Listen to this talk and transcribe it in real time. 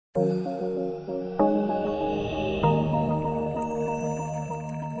Welcome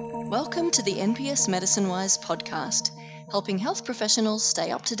to the NPS Medicine Wise podcast, helping health professionals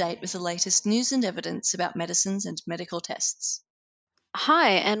stay up to date with the latest news and evidence about medicines and medical tests.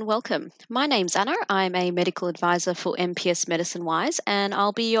 Hi and welcome. My name's Anna. I'm a medical advisor for NPS Medicine Wise, and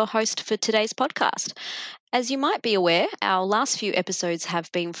I'll be your host for today's podcast. As you might be aware, our last few episodes have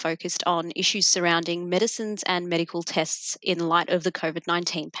been focused on issues surrounding medicines and medical tests in light of the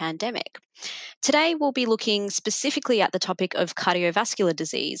COVID-19 pandemic. Today, we'll be looking specifically at the topic of cardiovascular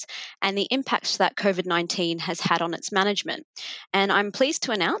disease and the impact that COVID-19 has had on its management. And I'm pleased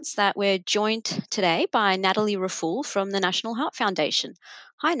to announce that we're joined today by Natalie Raffoul from the National Heart Foundation.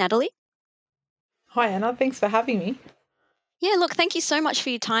 Hi, Natalie. Hi, Anna. Thanks for having me. Yeah, look, thank you so much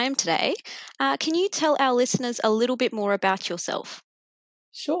for your time today. Can you tell our listeners a little bit more about yourself?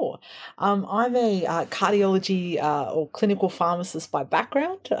 Sure. I'm a cardiology or clinical pharmacist by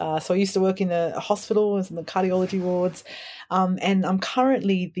background. So I used to work in a hospital, was in the cardiology wards, and I'm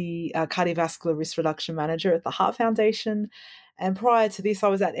currently the cardiovascular risk reduction manager at the Heart Foundation. And prior to this, I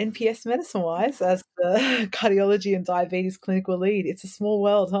was at NPS Medicine Wise as the cardiology and diabetes clinical lead. It's a small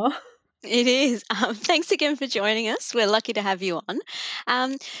world, huh? It is. Thanks again for joining us. We're lucky to have you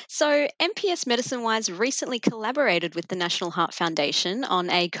on. So, NPS Medicine Wise recently collaborated with the National Heart Foundation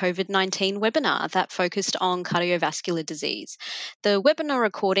on a COVID-19 webinar that focused on cardiovascular disease. The webinar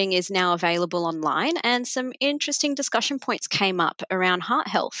recording is now available online, and some interesting discussion points came up around heart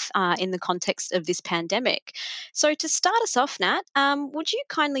health in the context of this pandemic. So, to start us off, Nat, would you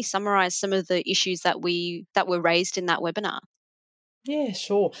kindly summarize some of the issues that were raised in that webinar? Yeah,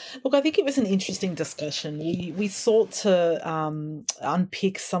 sure. Look, I think it was an interesting discussion. We sought to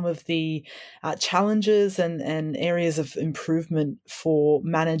unpick some of the challenges and areas of improvement for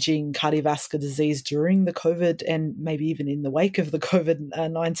managing cardiovascular disease during the COVID and maybe even in the wake of the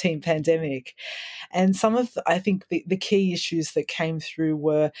COVID-19 pandemic. And some of, I think, the key issues that came through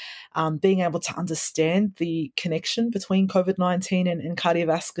were being able to understand the connection between COVID-19 and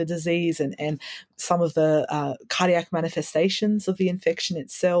cardiovascular disease and some of the cardiac manifestations of the infection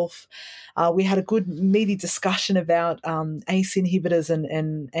itself. We had a good meaty discussion about ACE inhibitors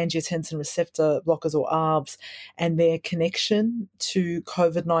and angiotensin receptor blockers or ARBs and their connection to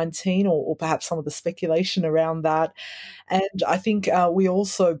COVID-19 or perhaps some of the speculation around that. And I think we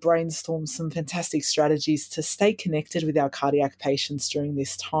also brainstormed some fantastic strategies to stay connected with our cardiac patients during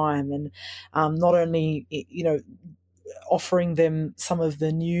this time and not only, offering them some of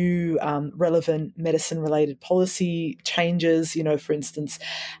the new relevant medicine-related policy changes, for instance,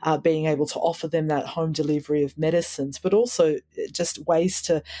 being able to offer them that home delivery of medicines, but also just ways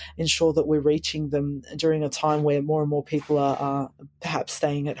to ensure that we're reaching them during a time where more and more people are perhaps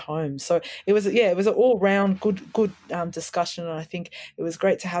staying at home. So it was an all-round good discussion, and I think it was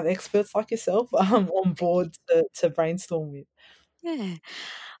great to have experts like yourself on board to brainstorm with. Yeah.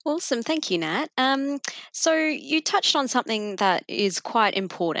 Awesome. Thank you, Nat. So you touched on something that is quite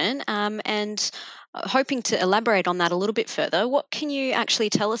important and hoping to elaborate on that a little bit further. What can you actually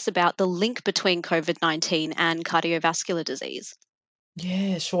tell us about the link between COVID-19 and cardiovascular disease?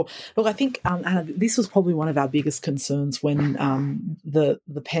 Yeah, sure. Look, I think Anna, this was probably one of our biggest concerns when the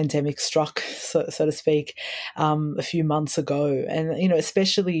pandemic struck, so to speak, a few months ago. And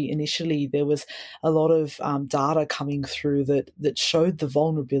especially initially, there was a lot of data coming through that showed the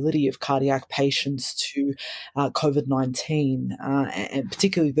vulnerability of cardiac patients to COVID-19, and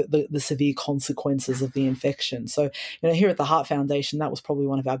particularly the severe consequences of the infection. So, here at the Heart Foundation, that was probably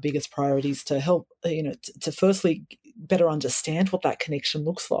one of our biggest priorities to help, to firstly better understand what that connection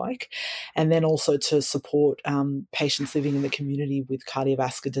looks like, and then also to support patients living in the community with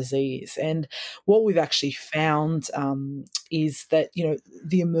cardiovascular disease. And what we've actually found is that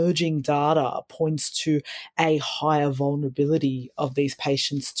the emerging data points to a higher vulnerability of these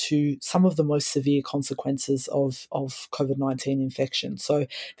patients to some of the most severe consequences of COVID-19 infection. So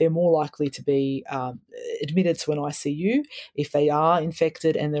they're more likely to be admitted to an ICU if they are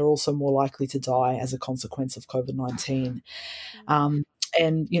infected, and they're also more likely to die as a consequence of COVID-19.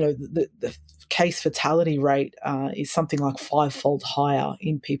 And the case fatality rate is something like 5-fold higher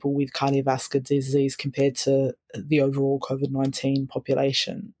in people with cardiovascular disease compared to the overall COVID-19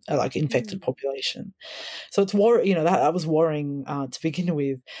 population, like infected population. So it's that was worrying to begin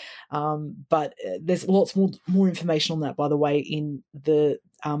with. But there's lots more information on that, by the way, in the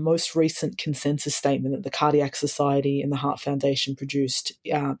most recent consensus statement that the Cardiac Society and the Heart Foundation produced,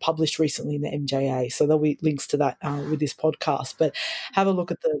 published recently in the MJA. So there'll be links to that with this podcast. But have a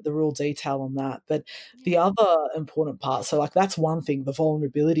look at the real detail on that. But the other important part, so like that's one thing, the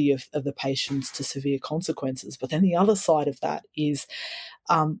vulnerability of the patients to severe consequences. But then the other side of that is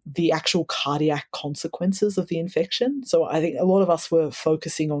the actual cardiac consequences of the infection. So I think a lot of us were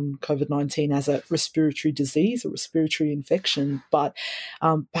focusing on COVID-19 as a respiratory disease, a respiratory infection, but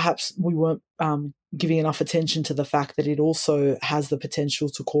perhaps we weren't giving enough attention to the fact that it also has the potential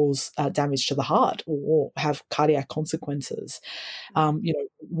to cause damage to the heart or have cardiac consequences,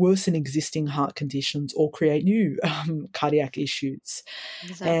 worsen existing heart conditions or create new cardiac issues.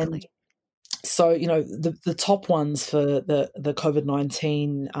 Exactly. And so, the top ones for the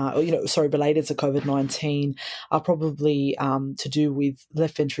COVID-19, related to COVID-19 are probably to do with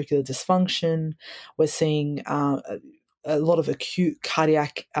left ventricular dysfunction. We're seeing a lot of acute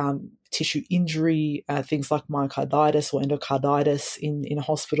cardiac tissue injury, things like myocarditis or endocarditis in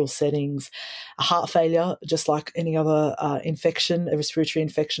hospital settings, heart failure, just like any other infection, a respiratory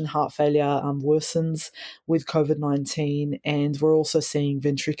infection, heart failure worsens with COVID-19. And we're also seeing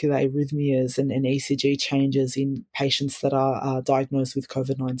ventricular arrhythmias and ECG changes in patients that are diagnosed with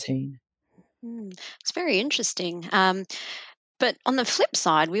COVID-19. It's very interesting. But on the flip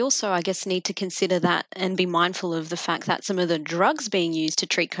side, we also, I guess, need to consider that and be mindful of the fact that some of the drugs being used to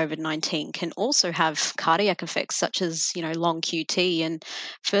treat COVID-19 can also have cardiac effects, such as, long QT. And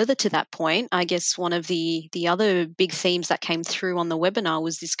further to that point, I guess one of the other big themes that came through on the webinar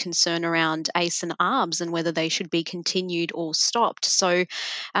was this concern around ACE and ARBs and whether they should be continued or stopped. So,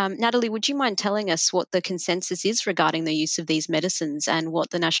 Natalie, would you mind telling us what the consensus is regarding the use of these medicines and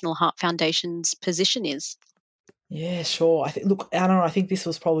what the National Heart Foundation's position is? Yeah, sure. Look, Anna, I think this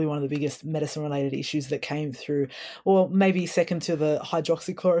was probably one of the biggest medicine-related issues that came through, or maybe second to the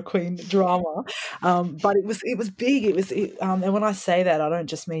hydroxychloroquine drama. But it was big. And when I say that, I don't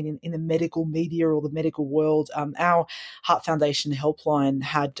just mean in the medical media or the medical world. Our Heart Foundation helpline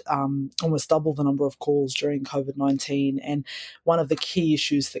had almost double the number of calls during COVID-19, and one of the key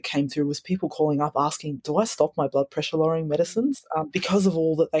issues that came through was people calling up asking, "Do I stop my blood pressure lowering medicines?" Because of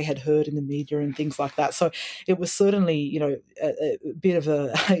all that they had heard in the media and things like that. So it was certainly, a bit of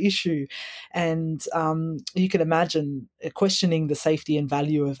a issue. And you can imagine questioning the safety and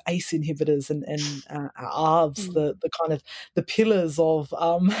value of ACE inhibitors and ARBs, the kind of the pillars of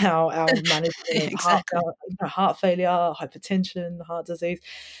our management Exactly. of heart failure, hypertension, heart disease.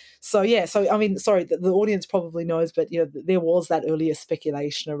 So, I mean, sorry, the audience probably knows, but, there was that earlier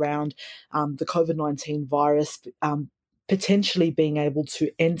speculation around the COVID-19 virus potentially being able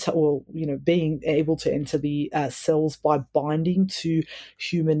to enter the cells by binding to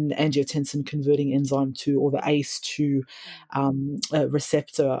human angiotensin converting enzyme 2, or the ACE2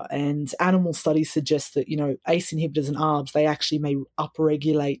 receptor. And animal studies suggest that, ACE inhibitors and ARBs, they actually may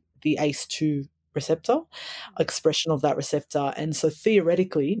upregulate the ACE2 receptor, expression of that receptor. And so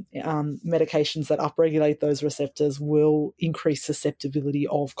theoretically, medications that upregulate those receptors will increase susceptibility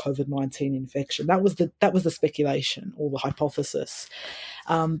of COVID-19 infection. That was the speculation or the hypothesis.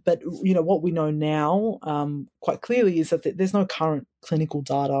 But what we know now quite clearly is that there's no current clinical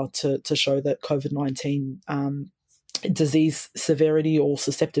data to show that COVID-19 disease severity or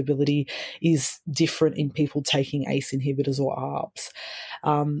susceptibility is different in people taking ACE inhibitors or ARBs.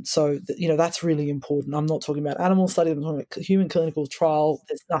 So that's really important. I'm not talking about animal studies, I'm talking about human clinical trial.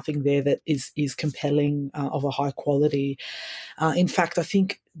 There's nothing there that is compelling of a high quality. In fact, I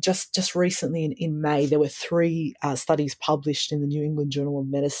think just recently in May, there were 3 studies published in the New England Journal of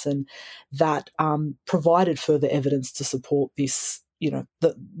Medicine that provided further evidence to support this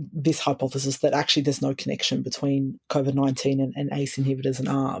this hypothesis that actually there's no connection between COVID-19 and ACE inhibitors and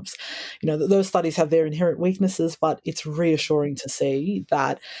ARBs. Those studies have their inherent weaknesses, but it's reassuring to see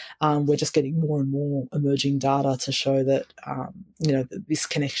that we're just getting more and more emerging data to show that, this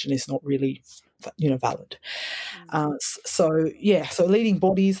connection is not really valid. So leading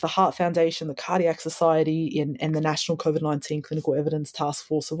bodies, the Heart Foundation, the Cardiac Society, and the National COVID-19 Clinical Evidence Task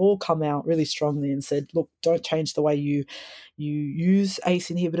Force have all come out really strongly and said, look, don't change the way you use ACE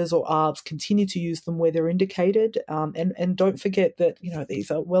inhibitors or ARBs, continue to use them where they're indicated, and don't forget that these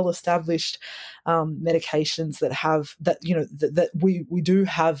are well-established medications that we do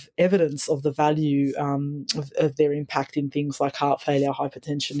have evidence of the value of their impact in things like heart failure,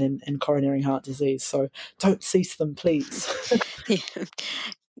 hypertension, and coronary heart disease. So don't cease them, please. Yeah.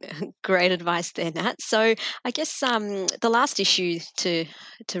 Great advice there, Nat. So I guess the last issue to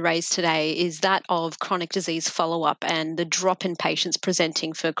raise today is that of chronic disease follow-up and the drop in patients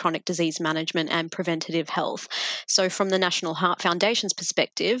presenting for chronic disease management and preventative health. So from the National Heart Foundation's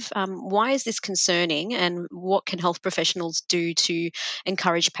perspective, why is this concerning, and what can health professionals do to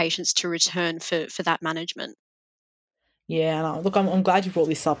encourage patients to return for that management? Yeah, and look, I'm glad you brought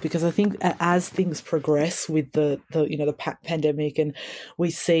this up, because I think as things progress with the pandemic, and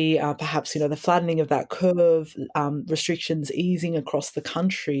we see perhaps the flattening of that curve, restrictions easing across the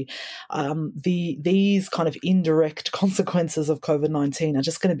country, these kind of indirect consequences of COVID-19 are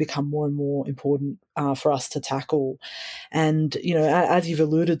just going to become more and more important for us to tackle. And as you've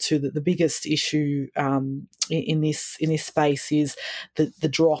alluded to, that the biggest issue in this space is the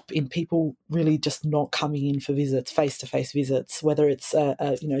drop in people really just not coming in for visits, face-to-face visits, whether it's a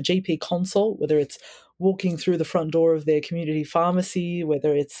GP consult, whether it's walking through the front door of their community pharmacy,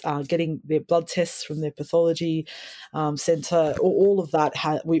 whether it's getting their blood tests from their pathology centre. All of that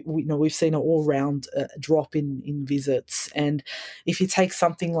we've seen an all-round drop in visits. And if you take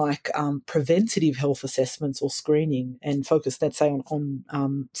something like preventative health assessments or screening, and focus, let's say, on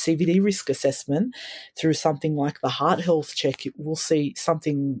CVD risk assessment through something like the heart health check, we'll see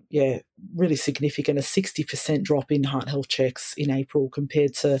something really significant, a 60% drop in heart health checks in April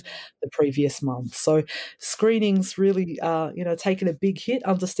compared to the previous month. So screening's really taken a big hit.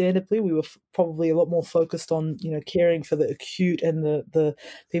 Understandably, we were probably a lot more focused on caring for the acute and the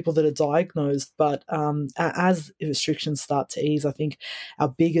people that are diagnosed. But as restrictions start to ease, I think our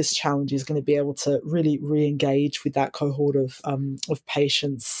biggest challenge is going to be able to really re-engage with that cohort of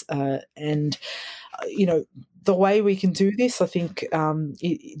patients. And the way we can do this, I think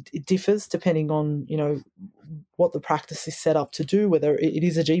it differs depending on what the practice is set up to do, whether it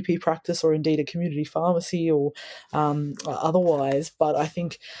is a GP practice or indeed a community pharmacy or otherwise. But I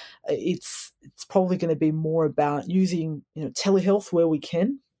think it's probably going to be more about using telehealth where we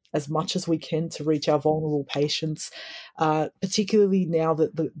can, as much as we can, to reach our vulnerable patients, particularly now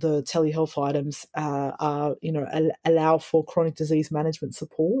that the telehealth items allow for chronic disease management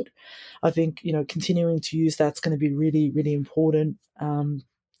support. I think continuing to use that's going to be really, really important.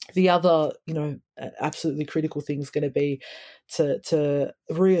 The other, absolutely critical thing is going to be to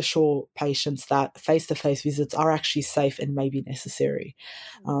reassure patients that face-to-face visits are actually safe and may be necessary.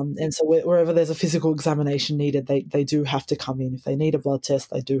 And so wherever there's a physical examination needed, they do have to come in. If they need a blood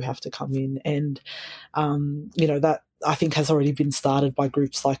test, they do have to come in. And, that I think has already been started by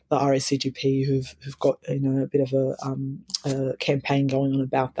groups like the RACGP who've got, a bit of a campaign going on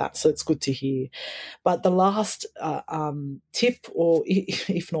about that. So it's good to hear. But the last tip, or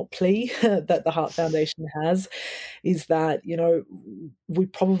if not plea, that the Heart Foundation has is that, we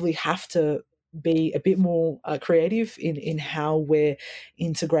probably have to be a bit more creative in how we're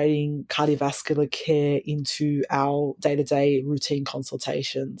integrating cardiovascular care into our day-to-day routine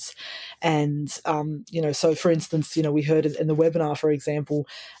consultations. And, so for instance, we heard in the webinar, for example,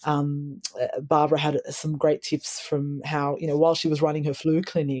 Barbara had some great tips from how, while she was running her flu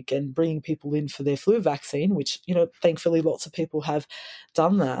clinic and bringing people in for their flu vaccine, which, thankfully lots of people have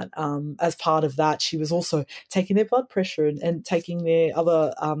done that. As part of that, she was also taking their blood pressure and taking their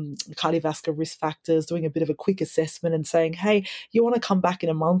other cardiovascular risk factors, doing a bit of a quick assessment and saying, hey, you want to come back in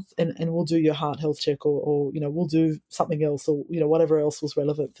a month and we'll do your heart health check, or we'll do something else, or, whatever else was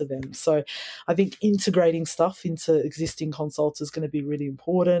relevant for them. So I think integrating stuff into existing consults is going to be really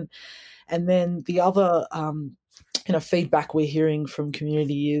important. And then the other feedback we're hearing from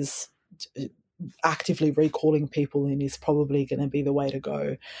community is actively recalling people in is probably going to be the way to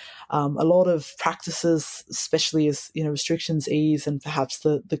go. A lot of practices, especially as restrictions ease and perhaps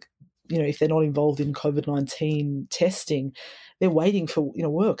the if they're not involved in COVID-19 testing, they're waiting for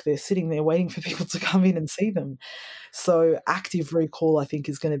work. They're sitting there waiting for people to come in and see them. So active recall, I think,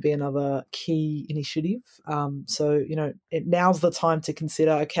 is going to be another key initiative. So now's the time to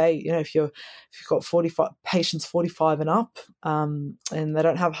consider. Okay, if you've got 45 patients 45 and up, and they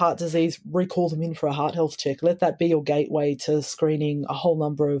don't have heart disease, recall them in for a heart health check. Let that be your gateway to screening a whole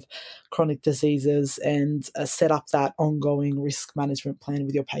number of chronic diseases, and set up that ongoing risk management plan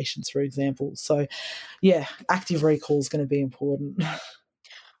with your patients, for example. So, yeah, active recall is going to be important.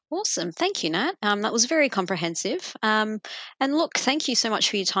 Awesome. Thank you, Nat. That was very comprehensive. And look, thank you so much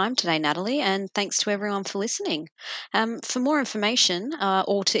for your time today, Natalie, and thanks to everyone for listening. For more information,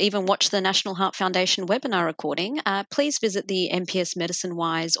 or to even watch the National Heart Foundation webinar recording, please visit the NPS Medicine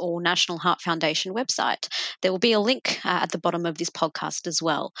Wise or National Heart Foundation website. There will be a link at the bottom of this podcast as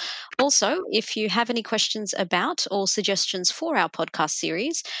well. Also, if you have any questions about or suggestions for our podcast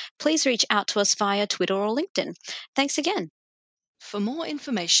series, please reach out to us via Twitter or LinkedIn. Thanks again. For more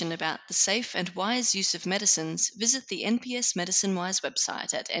information about the safe and wise use of medicines, visit the NPS Medicine Wise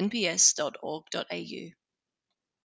website at nps.org.au.